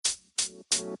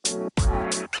All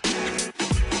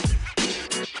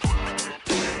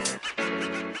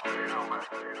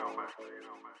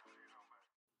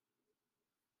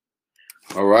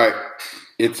right.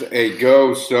 It's a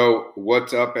go. So,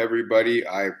 what's up, everybody?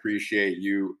 I appreciate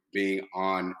you being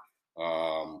on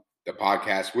the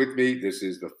podcast with me. This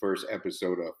is the first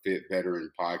episode of Fit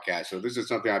Veteran Podcast. So, this is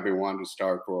something I've been wanting to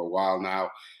start for a while now.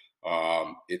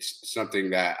 It's something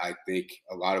that I think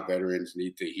a lot of veterans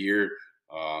need to hear.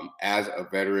 As a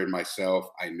veteran myself,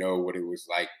 I know what it was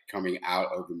like coming out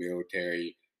of the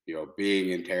military,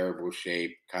 being in terrible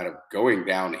shape, kind of going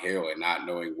downhill and not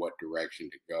knowing what direction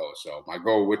to go. So, my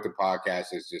goal with the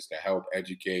podcast is just to help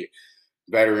educate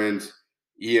veterans,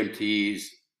 EMTs,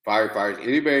 firefighters,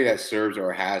 anybody that serves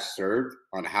or has served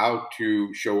on how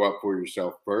to show up for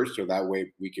yourself first. So that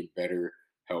way we can better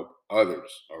help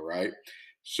others. All right.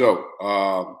 So,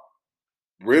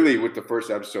 really, with the first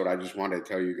episode, I just wanted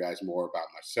to tell you guys more about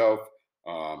myself,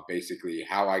 basically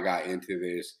how I got into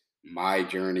this, my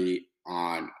journey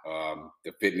on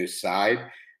the fitness side,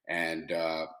 and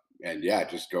and yeah,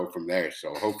 just go from there.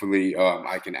 So hopefully,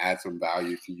 I can add some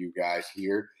value to you guys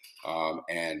here,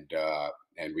 and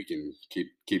we can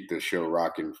keep the show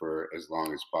rocking for as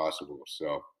long as possible.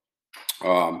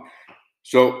 Um,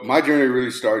 so my journey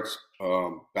really starts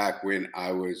back when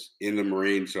I was in the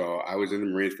Marines. So I was in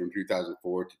the Marines from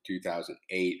 2004 to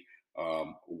 2008.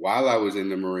 While I was in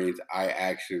the Marines, I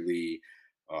actually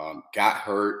got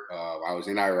hurt. I was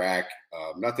in Iraq.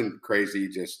 Nothing crazy.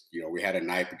 Just we had a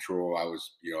night patrol. I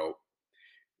was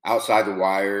outside the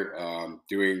wire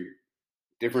doing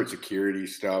different security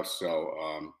stuff. So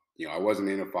I wasn't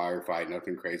in a firefight.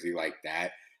 Nothing crazy like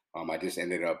that. I just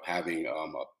ended up having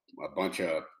a bunch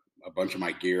of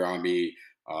my gear on me.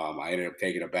 I ended up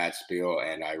taking a bad spill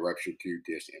and I ruptured two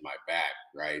discs in my back,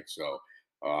 right? So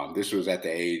this was at the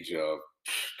age of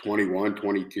 21,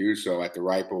 22. So at the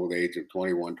ripe old age of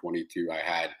 21, 22, I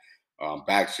had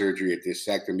back surgery, a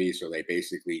discectomy. So they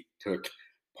basically took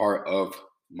part of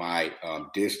my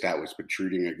disc that was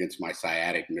protruding against my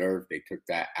sciatic nerve. They took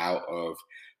that out of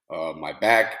my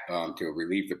back to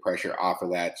relieve the pressure off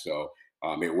of that. So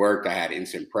it worked. I had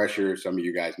instant pressure. Some of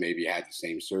you guys maybe had the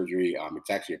same surgery. It's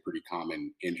actually a pretty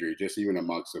common injury, just even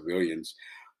amongst civilians.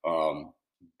 Um,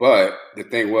 but the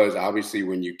thing was, obviously,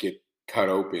 when you get cut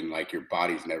open, like your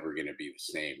body's never going to be the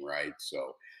same, right?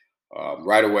 So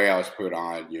right away, I was put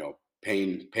on,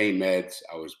 pain meds.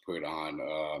 I was put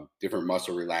on different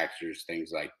muscle relaxers,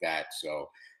 things like that. So,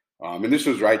 and this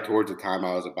was right towards the time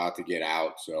I was about to get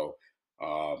out. So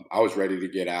I was ready to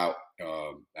get out.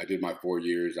 I did my 4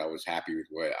 years. I was happy with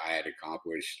what I had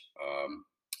accomplished.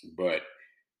 But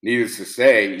needless to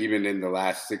say, even in the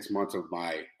last 6 months of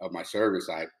my service,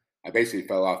 I basically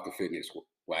fell off the fitness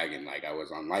wagon. Like I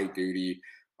was on light duty.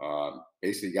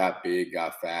 Basically got big,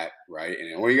 got fat, right? And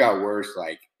it only got worse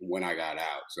like when I got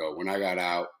out. So when I got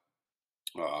out,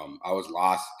 I was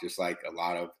lost, just like a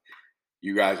lot of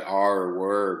you guys are or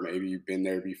were. Maybe you've been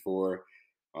there before.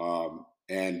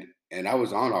 And I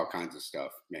was on all kinds of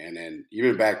stuff, man. And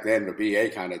even back then, the VA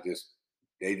kind of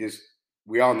they just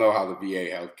we all know how the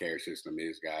VA healthcare system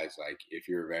is, guys. Like if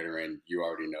you're a veteran, you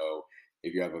already know.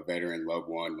 If you have a veteran loved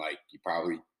one, like you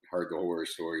probably heard the horror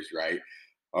stories, right?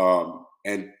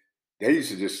 And they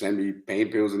used to just send me pain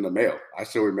pills in the mail. I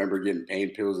still remember getting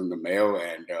pain pills in the mail,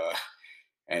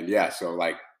 and yeah, so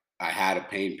like I had a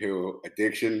pain pill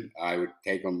addiction. I would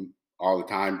take them all the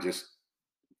time, just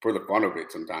for the fun of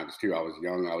it. Sometimes too. I was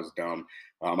young, I was dumb.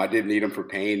 I did need them for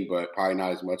pain, but probably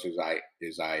not as much as I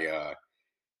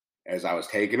was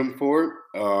taking them for.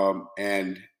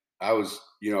 And I was,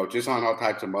 just on all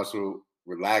types of muscle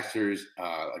relaxers.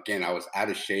 Again, I was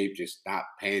out of shape, just not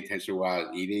paying attention to what I was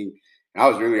eating. And I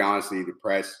was really honestly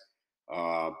depressed,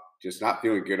 uh, just not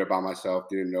feeling good about myself.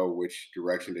 Didn't know which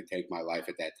direction to take my life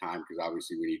at that time because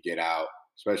obviously when you get out,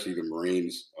 especially the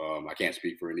Marines, I can't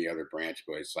speak for any other branch,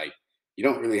 but it's like you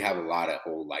don't really have a lot of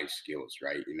whole life skills,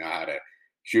 right? You know how to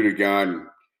shoot a gun,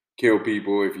 kill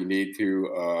people if you need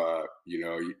to.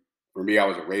 For me, I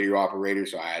was a radio operator,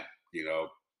 so you know,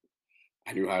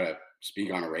 I knew how to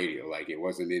speak on a radio. Like it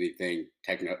wasn't anything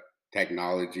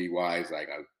technology wise. Like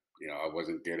I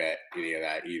wasn't good at any of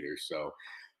that either. So,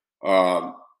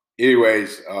 um,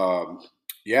 anyways,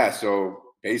 yeah. So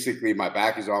basically, my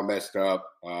back is all messed up.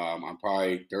 I'm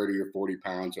probably 30 or 40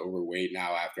 pounds overweight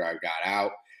now after I got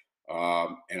out,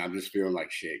 and I'm just feeling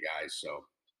like shit, guys.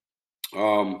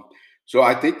 Um, so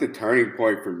I think the turning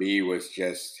point for me was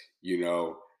just,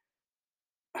 I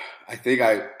think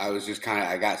I was just kind of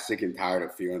I got sick and tired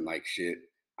of feeling like shit.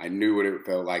 I knew what it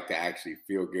felt like to actually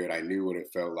feel good. I knew what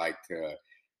it felt like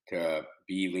to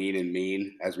be lean and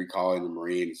mean, as we call it in the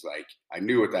Marines. Like I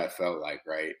knew what that felt like,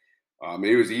 right?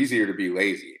 It was easier to be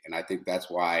lazy, and I think that's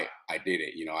why I did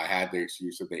it. I had the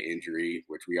excuse of the injury,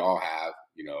 which we all have.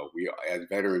 We as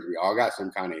veterans, we all got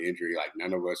some kind of injury. Like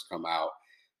none of us come out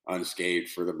unscathed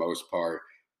for the most part,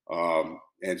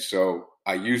 and so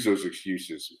I used those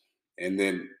excuses. And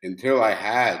then until I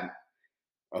had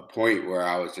a point where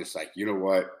I was just like, you know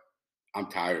what? I'm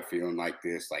tired of feeling like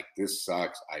this. Like this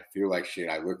sucks. I feel like shit.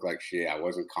 I look like shit. I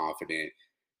wasn't confident.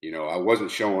 I wasn't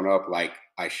showing up like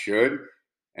I should.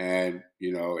 And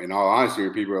in all honesty,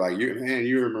 when people are like, "You man,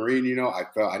 you're a Marine,"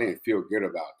 I didn't feel good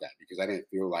about that because I didn't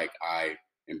feel like I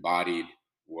embodied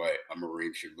what a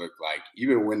Marine should look like,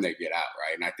 even when they get out,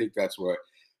 right? And I think that's what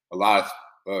a lot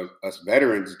of us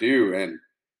veterans do. And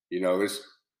this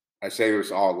I say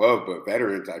this all love, but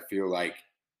veterans, I feel like,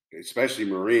 especially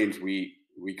Marines, we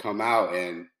come out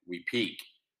and we peak,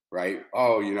 right?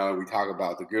 Oh, we talk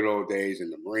about the good old days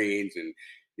and the Marines and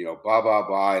blah blah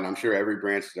blah. And I'm sure every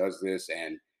branch does this,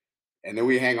 and then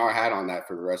we hang our hat on that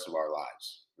for the rest of our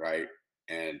lives, right?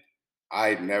 And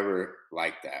I never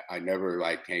liked that. I never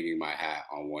liked hanging my hat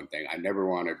on one thing. I never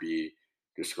want to be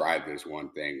described as one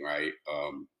thing, right?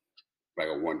 Like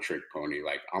a one trick pony.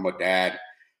 Like I'm a dad,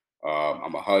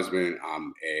 I'm a husband,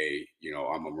 I'm a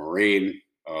Marine,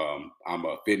 I'm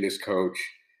a fitness coach,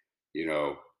 you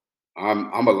know,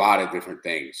 I'm a lot of different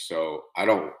things. So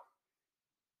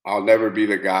I'll never be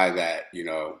the guy that,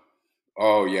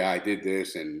 oh yeah, I did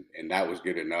this and that was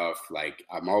good enough. Like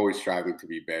I'm always striving to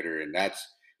be better. And that's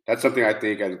something I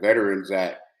think as veterans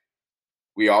that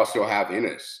we also have in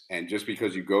us. And just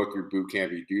because you go through boot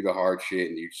camp, you do the hard shit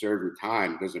and you serve your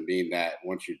time doesn't mean that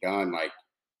once you're done, like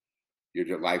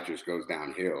your life just goes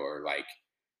downhill, or like,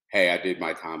 hey, I did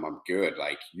my time, I'm good.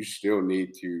 Like you still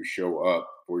need to show up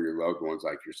for your loved ones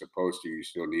like you're supposed to. You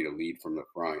still need to lead from the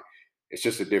front. It's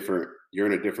just you're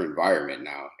in a different environment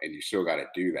now and you still got to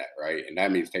do that, right? And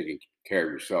that means taking care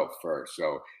of yourself first.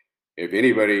 So if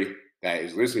anybody that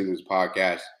is listening to this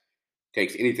podcast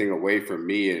takes anything away from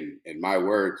me and my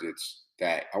words, it's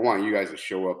that I want you guys to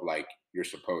show up like you're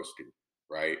supposed to,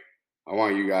 right? I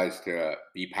want you guys to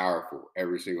be powerful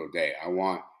every single day. I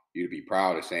want you to be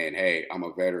proud of saying, hey, I'm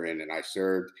a veteran and I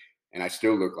served and I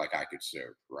still look like I could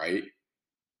serve, right?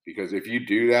 Because if you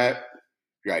do that,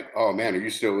 you're like, oh man, are you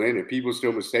still in? If people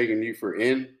still mistaking you for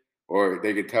in, or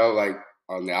they could tell like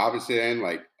on the opposite end,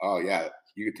 like, oh yeah,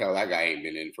 you could tell that guy ain't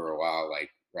been in for a while, like,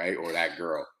 right? Or that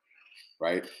girl,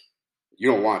 right?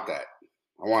 You don't want that.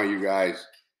 I want you guys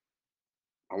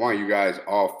I want you guys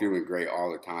all feeling great all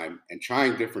the time and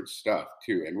trying different stuff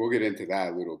too. And we'll get into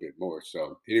that a little bit more.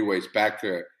 So, anyways, back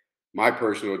to my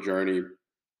personal journey.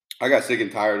 I got sick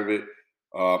and tired of it.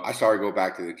 I started to go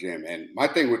back to the gym. And my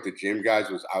thing with the gym, guys,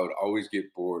 was I would always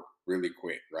get bored really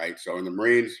quick, right? So, in the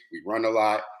Marines, we run a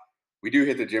lot. We do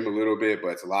hit the gym a little bit, but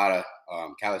it's a lot of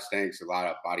calisthenics, a lot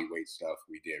of body weight stuff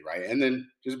we did, right? And then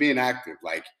just being active.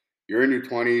 Like, you're in your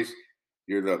 20s,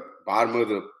 you're the bottom of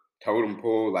the totem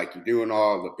pole, like you're doing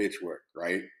all the bitch work,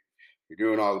 right? You're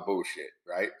doing all the bullshit,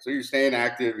 right? So you're staying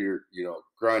active, you're,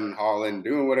 grunting, hauling,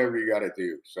 doing whatever you got to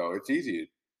do. So it's easy to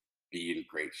be in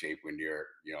great shape when you're,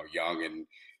 young and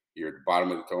you're at the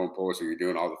bottom of the totem pole. So you're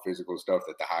doing all the physical stuff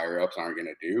that the higher ups aren't going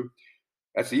to do.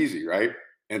 That's easy, right?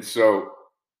 And so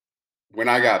when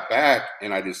I got back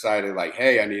and I decided like,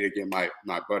 hey, I need to get my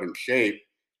butt in shape,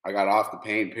 I got off the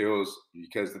pain pills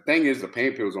because the thing is the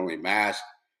pain pills only mask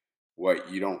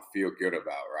what you don't feel good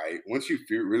about, right? Once you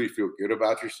really feel good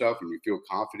about yourself and you feel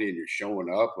confident and you're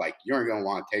showing up, like you aren't gonna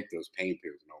want to take those pain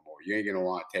pills no more. You ain't gonna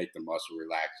want to take the muscle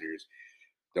relaxers,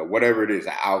 the whatever it is,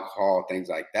 the alcohol, things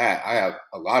like that. I have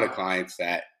a lot of clients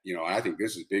that, and I think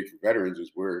this is big for veterans,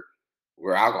 is we're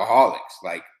alcoholics.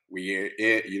 Like we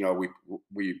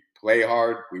play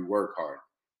hard, we work hard,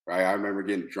 right? I remember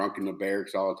getting drunk in the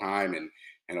barracks all the time, and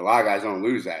a lot of guys don't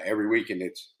lose that every weekend.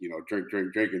 It's drink,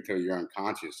 drink, drink until you're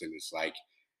unconscious, and it's like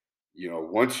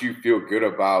once you feel good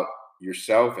about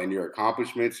yourself and your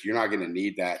accomplishments, you're not going to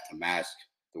need that to mask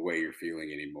the way you're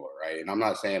feeling anymore, right? And I'm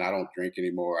not saying I don't drink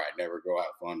anymore. I never go out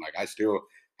fun. Like I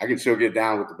can still get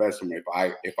down with the best of them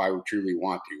if I would truly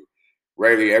want to.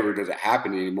 Rarely ever does it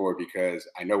happen anymore because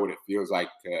I know what it feels like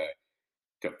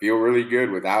to feel really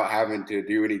good without having to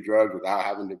do any drugs, without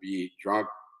having to be drunk,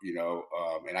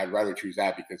 and I'd rather choose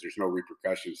that because there's no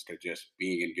repercussions to just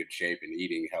being in good shape and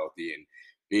eating healthy and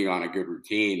being on a good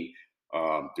routine.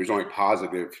 There's only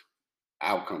positive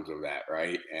outcomes of that,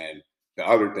 right? And the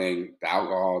other thing, the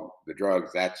alcohol, the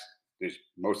drugs, there's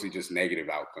mostly just negative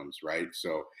outcomes, right?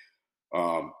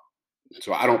 Um,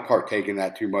 so I don't partake in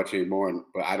that too much anymore,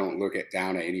 but I don't look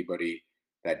down at anybody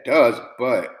that does.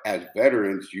 But as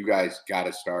veterans, you guys got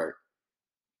to start,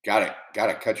 got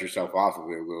to cut yourself off of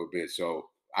it a little bit. So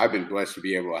I've been blessed to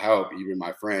be able to help. Even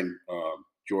my friend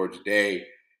George Day,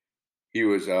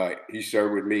 he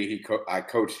served with me. I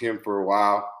coached him for a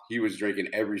while. He was drinking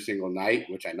every single night,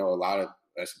 which I know a lot of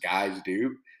us guys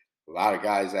do. A lot of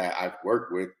guys that I've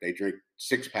worked with, they drink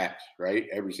 6 packs, right?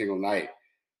 Every single night.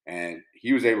 And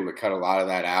he was able to cut a lot of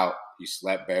that out. He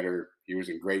slept better. He was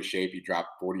in great shape. He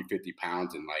dropped 40, 50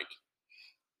 pounds in like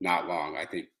not long. I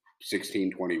think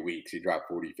 16, 20 weeks. He dropped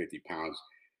 40, 50 pounds.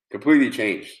 Completely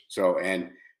changed. So, and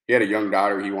he had a young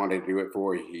daughter he wanted to do it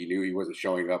for. He knew he wasn't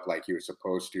showing up like he was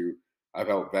supposed to. I've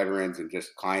helped veterans and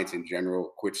just clients in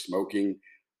general quit smoking.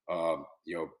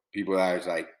 People that I was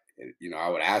like, I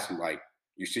would ask him, like,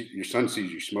 you see, your son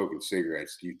sees you smoking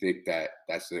cigarettes. Do you think that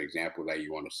that's the example that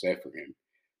you want to set for him?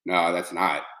 No, that's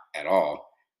not at all.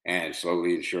 And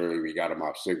slowly and surely, we got him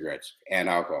off cigarettes and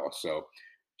alcohol. So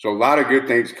a lot of good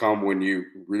things come when you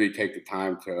really take the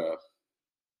time to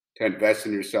invest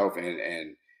in yourself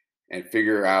and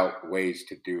figure out ways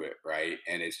to do it, right?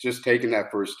 And it's just taking that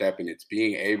first step, and it's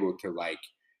being able to like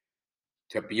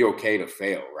to be okay to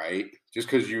fail, right? Just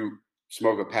because you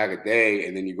smoke a pack a day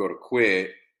and then you go to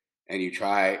quit and you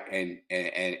try and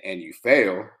you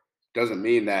fail doesn't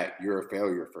mean that you're a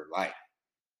failure for life.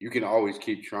 You can always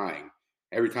keep trying.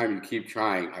 Every time you keep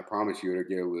trying, I promise you it'll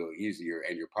get a little easier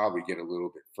and you'll probably get a little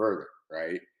bit further,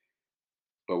 right?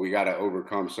 But we got to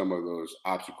overcome some of those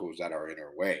obstacles that are in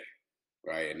our way,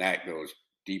 right? And that goes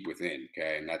deep within,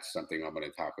 okay? And that's something I'm going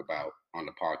to talk about on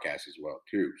the podcast as well,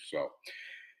 too. So,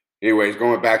 anyways,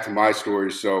 going back to my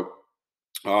story. So,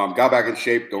 got back in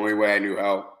shape the only way I knew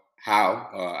how.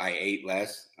 I ate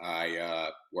less. I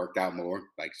worked out more,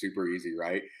 like super easy,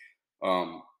 right?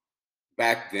 Um,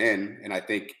 Back then, and I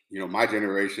think my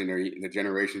generation or the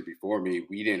generations before me,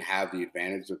 we didn't have the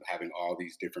advantage of having all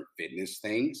these different fitness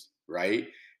things, right?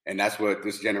 And that's what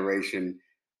this generation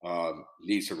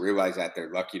needs to realize that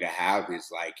they're lucky to have is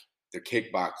like the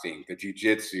kickboxing, the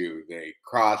jujitsu, the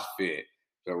CrossFit,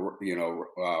 the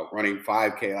running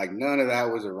 5K. Like none of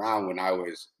that was around when I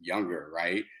was younger,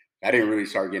 right? That didn't really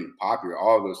start getting popular.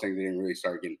 All of those things didn't really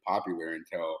start getting popular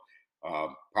until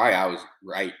probably I was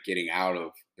right getting out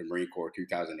of the Marine Corps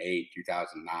 2008,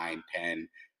 2009, 10.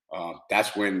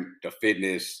 That's when the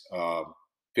fitness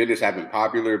had been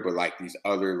popular, but like these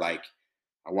other like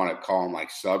I want to call them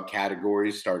like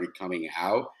subcategories started coming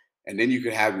out. And then you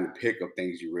could have your pick of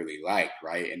things you really like,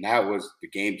 right? And that was the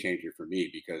game changer for me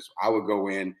because I would go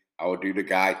in, I would do the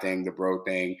guy thing, the bro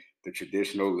thing, the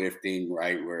traditional lifting,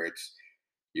 right? Where it's,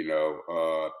 you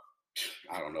know,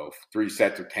 I don't know, 3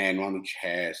 sets of 10 on the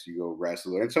chest, you go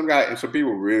wrestle. And some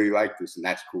people really like this, and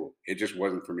that's cool. It just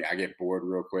wasn't for me. I get bored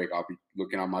real quick. I'll be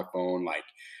looking on my phone, like,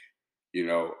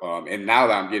 and now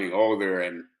that I'm getting older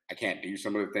and I can't do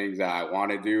some of the things that I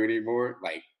want to do anymore,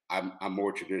 like I'm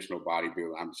more traditional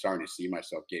bodybuilding. I'm starting to see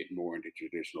myself get more into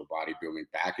traditional bodybuilding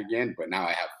back again, but now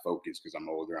I have focus because I'm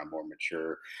older, I'm more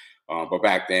mature. But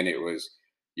back then it was,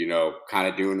 kind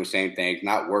of doing the same things,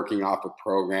 not working off a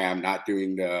program, not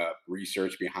doing the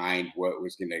research behind what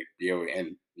was going to be able.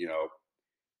 And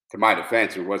to my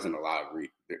defense, there wasn't a lot of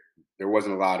there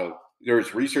wasn't a lot of there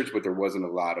was research, but there wasn't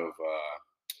a lot of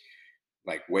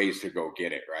like ways to go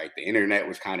get it, right? The internet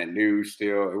was kind of new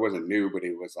still. It wasn't new, but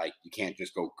it was like you can't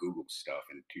just go Google stuff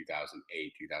in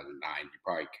 2008, 2009. You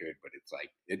probably could, but it's like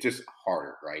it's just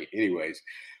harder, right? Anyways,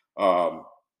 um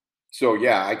so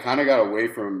yeah, I kind of got away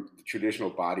from the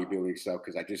traditional bodybuilding stuff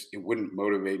because it wouldn't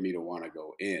motivate me to want to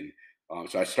go in.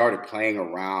 So I started playing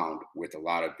around with a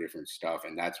lot of different stuff,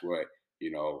 and that's what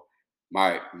you know.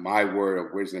 My word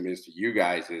of wisdom is to you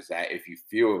guys is that if you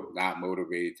feel not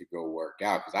motivated to go work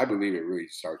out, because I believe it really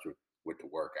starts with the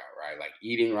workout, right? Like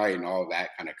eating right and all that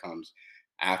kind of comes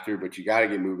after, but you got to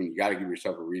get moving. You got to give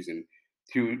yourself a reason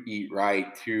to eat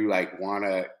right, to like want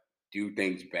to do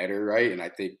things better, right? And I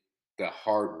think the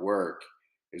hard work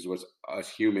is what us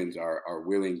humans are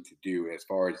willing to do as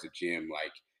far as the gym.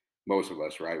 Like most of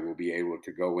us, right? We'll be able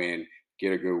to go in,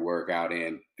 get a good workout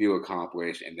in, feel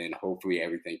accomplished, and then hopefully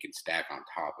everything can stack on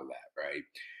top of that, right?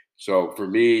 So for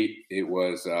me, it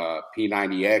was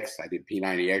P90X. I did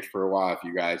P90X for a while. If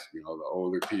you guys, the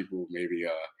older people, maybe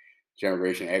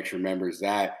Generation X remembers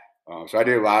that. So I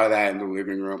did a lot of that in the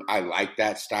living room. I like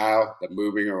that style, the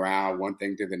moving around one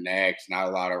thing to the next, not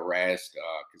a lot of rest.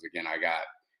 Because again, I got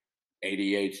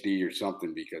ADHD or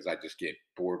something because I just get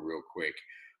bored real quick.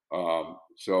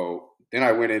 So then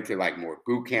I went into like more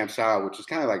boot camp style, which is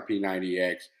kind of like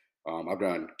P90X. I've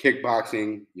done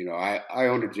kickboxing. I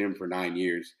owned a gym for 9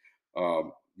 years.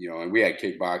 And we had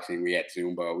kickboxing, we had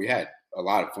Zumba, we had a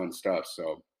lot of fun stuff.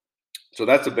 So So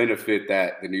that's a benefit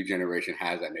that the new generation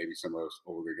has that maybe some of those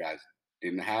older guys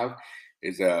didn't have,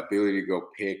 is the ability to go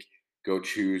pick, go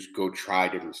choose, go try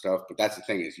different stuff. But that's the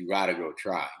thing, is you got to go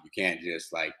try. You can't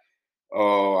just like,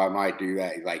 oh, I might do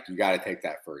that. Like, you got to take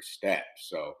that first step.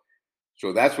 So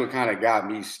that's what kind of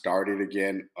got me started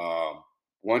again.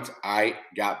 Once I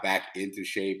got back into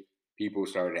shape, people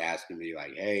started asking me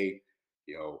like, "Hey,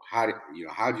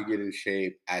 how'd you get in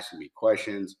shape?" Asking me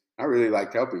questions. I really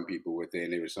liked helping people with it,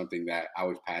 and it was something that I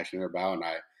was passionate about, and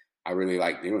I really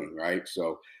like doing. Right,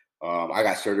 so I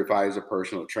got certified as a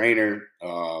personal trainer,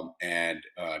 and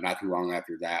not too long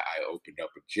after that, I opened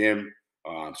up a gym.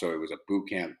 So it was a boot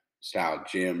camp style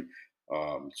gym.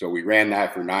 So we ran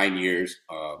that for 9 years,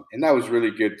 and that was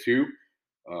really good too.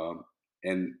 Um,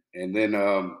 and then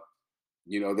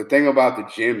the thing about the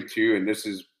gym too, and this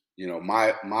is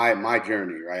my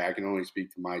journey, right? I can only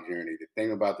speak to my journey. The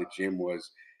thing about the gym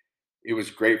was it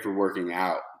was great for working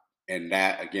out, and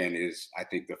that again is, I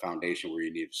think, the foundation where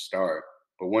you need to start.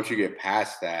 But once you get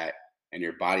past that and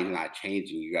your body's not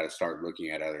changing, you got to start looking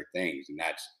at other things, and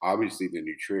that's obviously the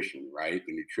nutrition, right?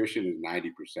 The nutrition is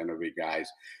 90% of it, guys.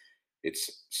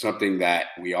 It's something that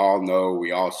we all know,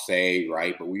 we all say,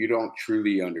 right? But we don't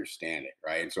truly understand it,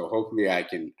 right? And so hopefully I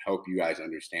can help you guys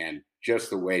understand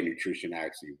just the way nutrition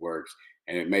actually works.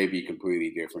 And it may be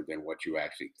completely different than what you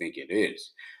actually think it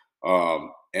is.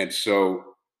 And so,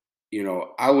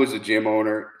 I was a gym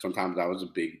owner. Sometimes I was a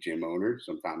big gym owner.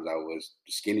 Sometimes I was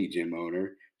a skinny gym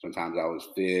owner. Sometimes I was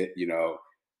fit.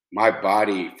 My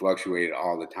body fluctuated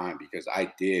all the time because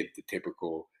I did the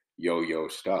typical yo-yo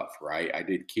stuff, right? I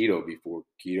did keto before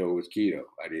keto was keto.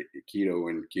 I did keto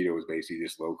when keto was basically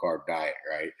just low carb diet,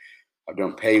 right? I've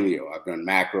done paleo. I've done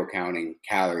macro counting,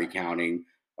 calorie counting.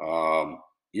 Um,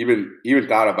 even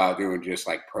thought about doing just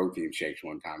like protein shakes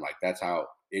one time. Like, that's how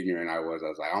ignorant I was. I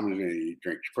was like, I'm just gonna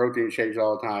drink protein shakes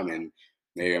all the time and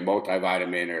maybe a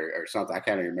multivitamin or something. I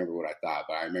can't even remember what I thought,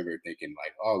 but I remember thinking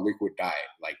like, oh, liquid diet.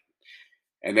 Like,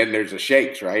 and then there's the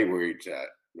shakes, right? Where it's the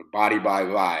body by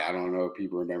lie. I don't know if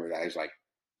people remember that. It's like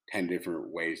 10 different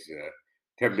ways to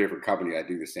 10 different companies that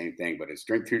do the same thing, but it's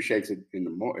drink two shakes in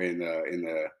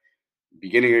the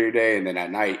beginning of your day, and then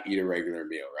at night eat a regular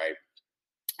meal, right?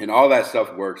 And all that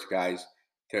stuff works, guys,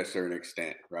 to a certain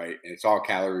extent, right? And it's all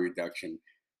calorie reduction.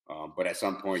 But at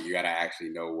some point, you got to actually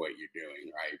know what you're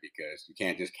doing, right? Because you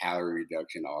can't just calorie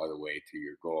reduction all the way to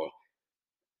your goal.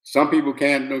 Some people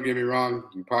can, don't get me wrong.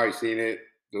 You've probably seen it.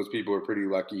 Those people are pretty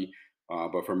lucky.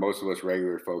 But for most of us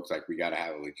regular folks, like, we got to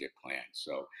have a legit plan.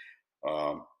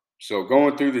 So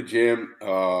going through the gym,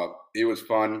 it was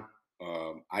fun.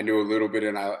 I knew a little bit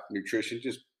about nutrition,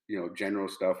 just general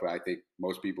stuff that I think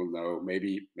most people know.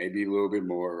 Maybe a little bit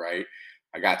more, right?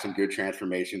 I got some good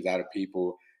transformations out of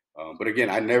people, but again,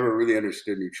 I never really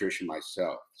understood nutrition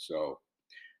myself. So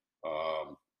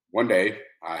um, one day,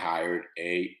 I hired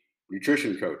a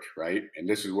nutrition coach, right? And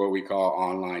this is what we call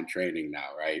online training now,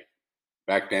 right?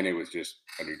 Back then, it was just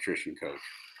a nutrition coach.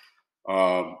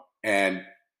 And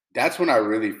that's when I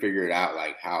really figured out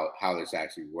like how this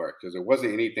actually worked, because it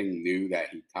wasn't anything new that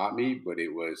he taught me, but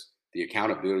it was the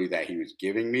accountability that he was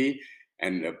giving me,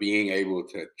 and being able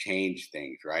to change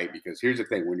things, right? Because here's the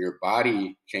thing: when your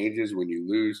body changes, when you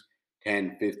lose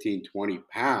 10, 15, 20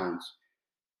 pounds,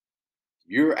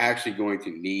 you're actually going to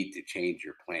need to change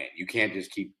your plan. You can't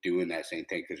just keep doing that same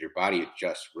thing, because your body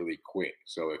adjusts really quick.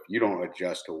 So if you don't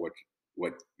adjust to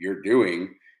what you're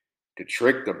doing, to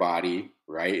trick the body,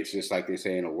 right? It's just like they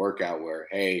say in a workout where,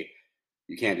 hey,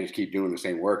 you can't just keep doing the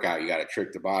same workout. You got to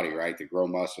trick the body, right? To grow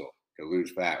muscle, to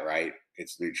lose fat, right?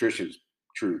 It's nutrition's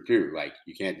true too. Like,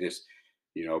 you can't just,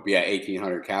 be at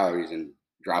 1,800 calories and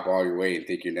drop all your weight and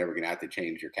think you're never going to have to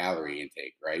change your calorie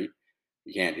intake, right?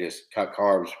 You can't just cut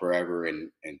carbs forever and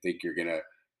think you're going to,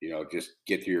 just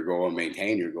get to your goal and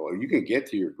maintain your goal. You can get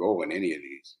to your goal in any of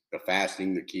these, the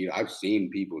fasting, the keto. I've seen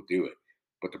people do it,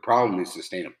 but the problem is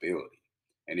sustainability.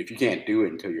 And if you can't do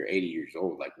it until you're 80 years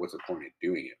old, like, what's the point of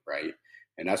doing it, right?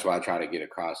 And that's why I try to get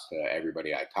across to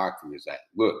everybody I talk to, is that,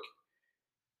 look,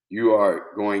 you are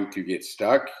going to get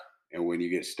stuck. And when you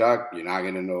get stuck, you're not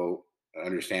going to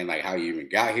understand like how you even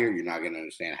got here. You're not going to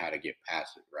understand how to get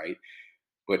past it, right?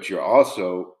 But you're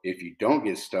also, if you don't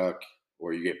get stuck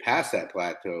or you get past that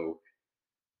plateau,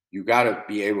 you got to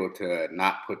be able to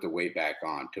not put the weight back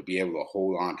on, to be able to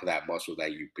hold on to that muscle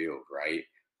that you build, right?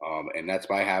 And that's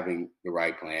by having the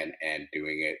right plan and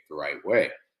doing it the right way.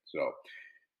 So,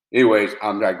 anyways,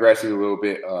 I'm digressing a little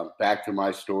bit. Back to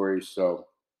my story. So,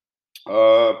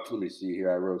 let me see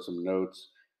here. I wrote some notes.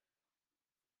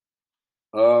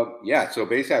 Yeah. So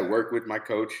basically, I worked with my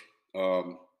coach,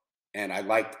 um, and I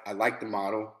liked the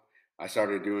model. I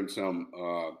started doing some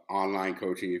online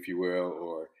coaching, if you will,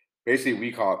 or basically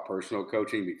we call it personal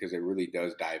coaching because it really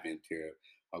does dive into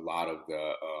a lot of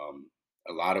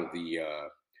a lot of the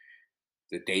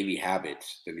daily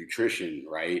habits, the nutrition,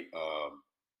 right?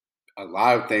 A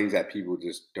lot of things that people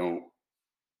just don't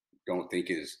think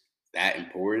is that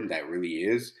important that really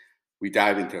is. We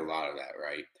dive into a lot of that,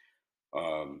 right?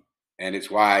 Um, and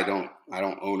it's why I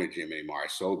don't own a gym anymore. I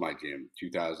sold my gym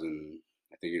 2000.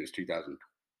 I think it was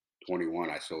 2021.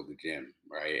 I sold the gym,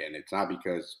 right? And it's not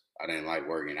because I didn't like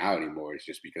working out anymore. It's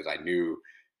just because I knew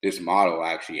this model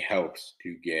actually helps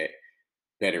to get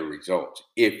better results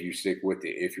if you stick with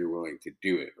it, if you're willing to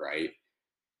do it, right?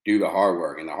 Do the hard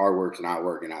work, and the hard work's not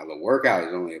working out. The workout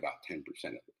is only about 10%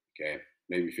 of it, okay,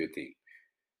 maybe 15.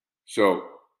 So,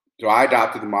 so I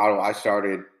adopted the model. I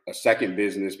started a second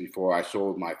business before I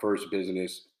sold my first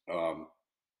business.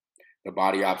 The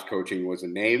Body Ops Coaching was a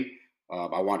name.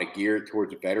 I want to gear it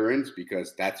towards veterans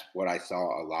because that's what I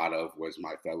saw a lot of was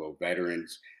my fellow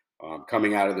veterans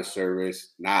coming out of the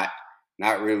service, not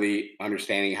really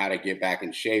understanding how to get back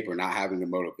in shape or not having the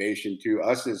motivation to.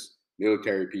 Us as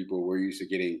military people, we're used to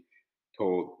getting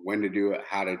told when to do it,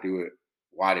 how to do it,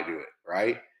 why to do it,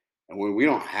 right? And when we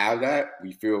don't have that,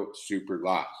 we feel super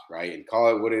lost, right? And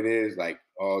call it what it is, like,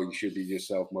 oh, you should be just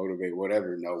self motivated,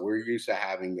 whatever. No, we're used to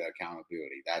having the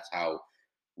accountability. That's how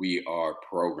we are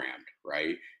programmed,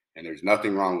 right? And there's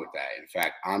nothing wrong with that. In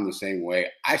fact, I'm the same way.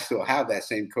 I still have that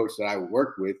same coach that I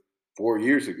worked with 4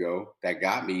 years ago that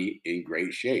got me in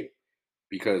great shape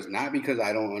because not because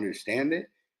I don't understand it,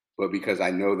 but because I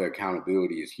know the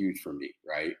accountability is huge for me,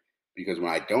 right? Because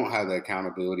when I don't have the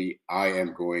accountability, I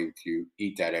am going to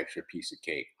eat that extra piece of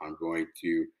cake. I'm going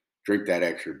to drink that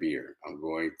extra beer. I'm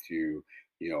going to,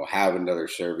 have another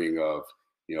serving of,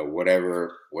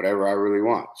 whatever I really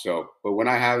want. So, but when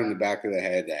I have in the back of the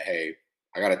head that, hey,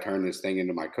 I got to turn this thing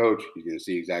into my coach, he's going to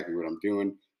see exactly what I'm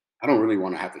doing. I don't really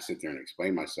want to have to sit there and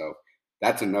explain myself.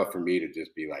 That's enough for me to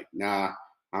just be like, nah,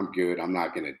 I'm good. I'm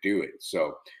not going to do it.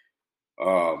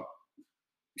 Um,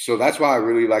 so that's why I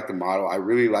really like the model. I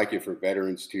really like it for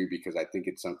veterans too, because I think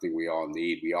it's something we all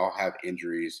need. We all have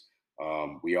injuries.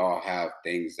 We all have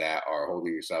things that are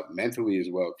holding us up mentally as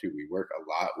well too. We work a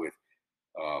lot with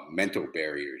mental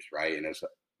barriers, right? And as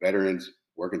veterans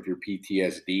working through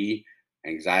PTSD,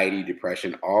 anxiety,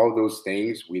 depression, all those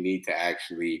things we need to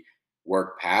actually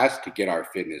work past to get our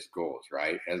fitness goals,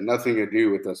 right? It has nothing to do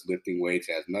with us lifting weights,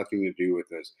 it has nothing to do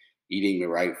with us eating the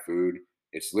right food.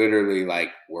 It's literally like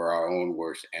we're our own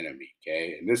worst enemy,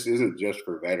 okay? And this isn't just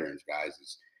for veterans,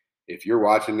 guys. If you're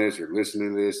watching this or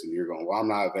listening to this and you're going, well, I'm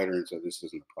not a veteran, so this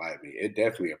doesn't apply to me, it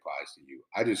definitely applies to you.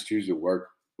 I just choose to work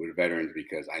with veterans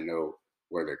because I know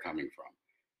where they're coming from.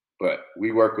 But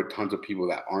we work with tons of people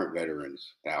that aren't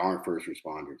veterans, that aren't first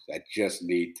responders, that just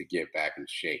need to get back in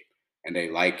shape. And they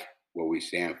like what we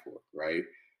stand for, right?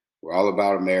 We're all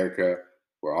about America.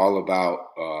 We're all about,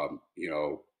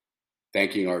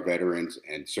 thanking our veterans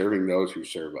and serving those who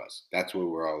serve us. That's what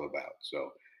we're all about.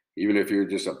 So even if you're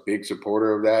just a big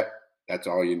supporter of that, that's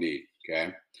all you need.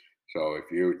 Okay. So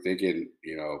if you're thinking,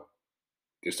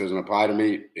 this doesn't apply to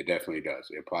me, it definitely does.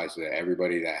 It applies to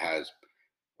everybody that has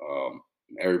um,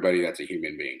 everybody that's a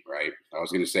human being, right? I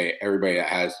was going to say everybody that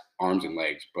has arms and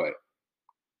legs, but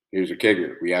here's a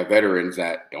kicker: we have veterans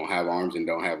that don't have arms and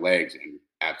don't have legs and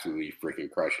absolutely freaking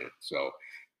crush it. So,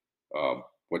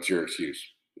 what's your excuse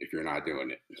if you're not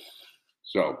doing it?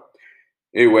 So,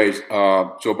 anyways,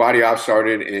 so Body Ops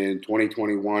started in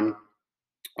 2021,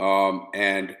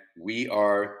 and we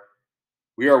are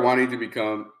wanting to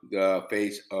become the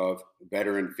face of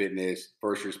veteran fitness,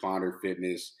 first responder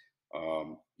fitness.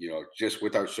 Just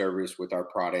with our service, with our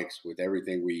products, with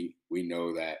everything we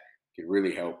know that can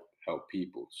really help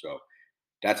people. So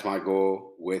that's my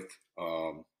goal with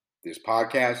this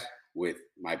podcast, with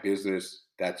my business.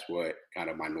 That's what kind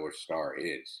of my North Star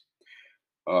is.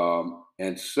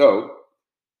 And so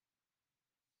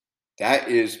that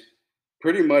is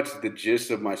pretty much the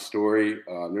gist of my story.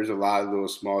 There's a lot of little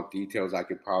small details I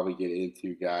could probably get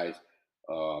into, guys,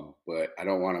 but I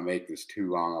don't want to make this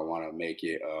too long. I want to make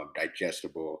it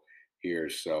digestible here.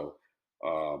 So,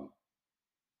 um,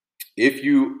 if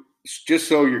you just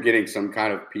so you're getting some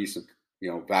kind of piece of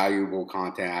valuable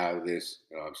content out of this,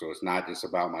 so it's not just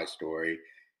about my story.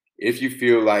 If you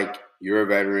feel like you're a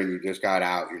veteran, you just got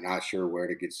out, you're not sure where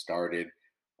to get started,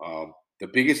 the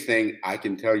biggest thing I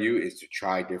can tell you is to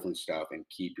try different stuff and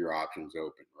keep your options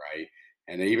open, right?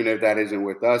 And even if that isn't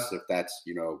with us, if that's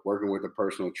working with a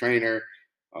personal trainer,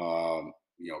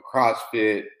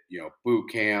 CrossFit, boot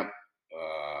camp,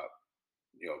 uh,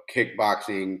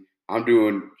 kickboxing. I'm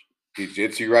doing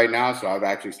jiu-jitsu right now, so I've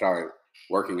actually started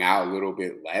working out a little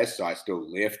bit less. So I still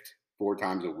lift 4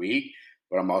 times a week,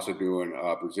 but I'm also doing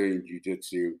Brazilian Jiu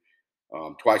Jitsu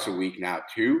twice a week now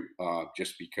too,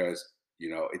 just because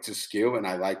it's a skill and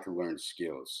I like to learn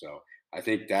skills. So I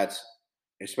think that's,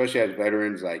 especially as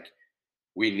veterans, like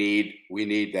we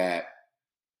need that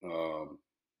um,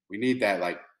 we need that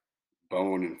like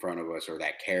bone in front of us, or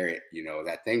that carrot,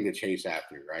 that thing to chase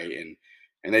after, right?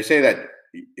 And they say that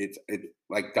it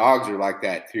like dogs are like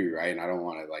that too, right? And I don't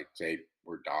want to like say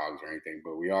we're dogs or anything,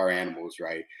 but we are animals,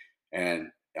 right? And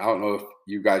I don't know if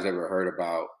you guys ever heard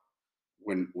about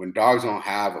when dogs don't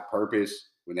have a purpose,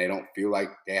 when they don't feel like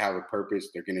they have a purpose,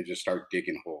 they're gonna just start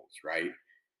digging holes, right?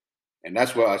 And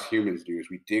that's what us humans do: is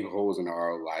we dig holes in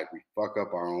our own life, we fuck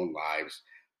up our own lives,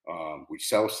 we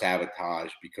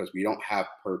self-sabotage because we don't have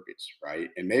purpose, right?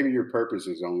 And maybe your purpose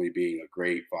is only being a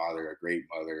great father, a great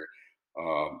mother,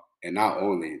 and not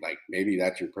only, like, maybe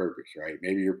that's your purpose, right?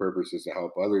 Maybe your purpose is to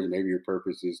help others, maybe your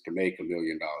purpose is to make $1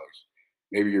 million,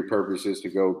 maybe your purpose is to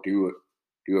go do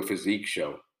a physique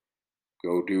show,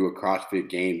 go do a CrossFit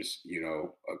Games,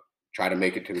 try to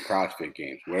make it to the CrossFit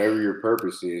Games. Whatever your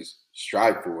purpose is,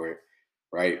 strive for it,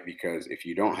 right? Because if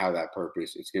you don't have that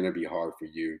purpose, it's going to be hard for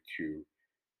you to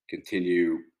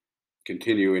continue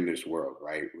continue in this world,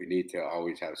 right? We need to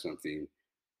always have something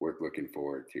worth looking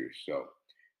forward to. So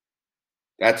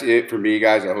that's it for me,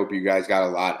 guys. I hope you guys got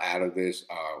a lot out of this.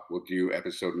 We'll do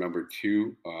episode number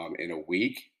 2 in a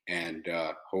week, and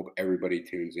hope everybody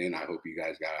tunes in. I hope you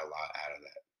guys got a lot out of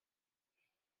that.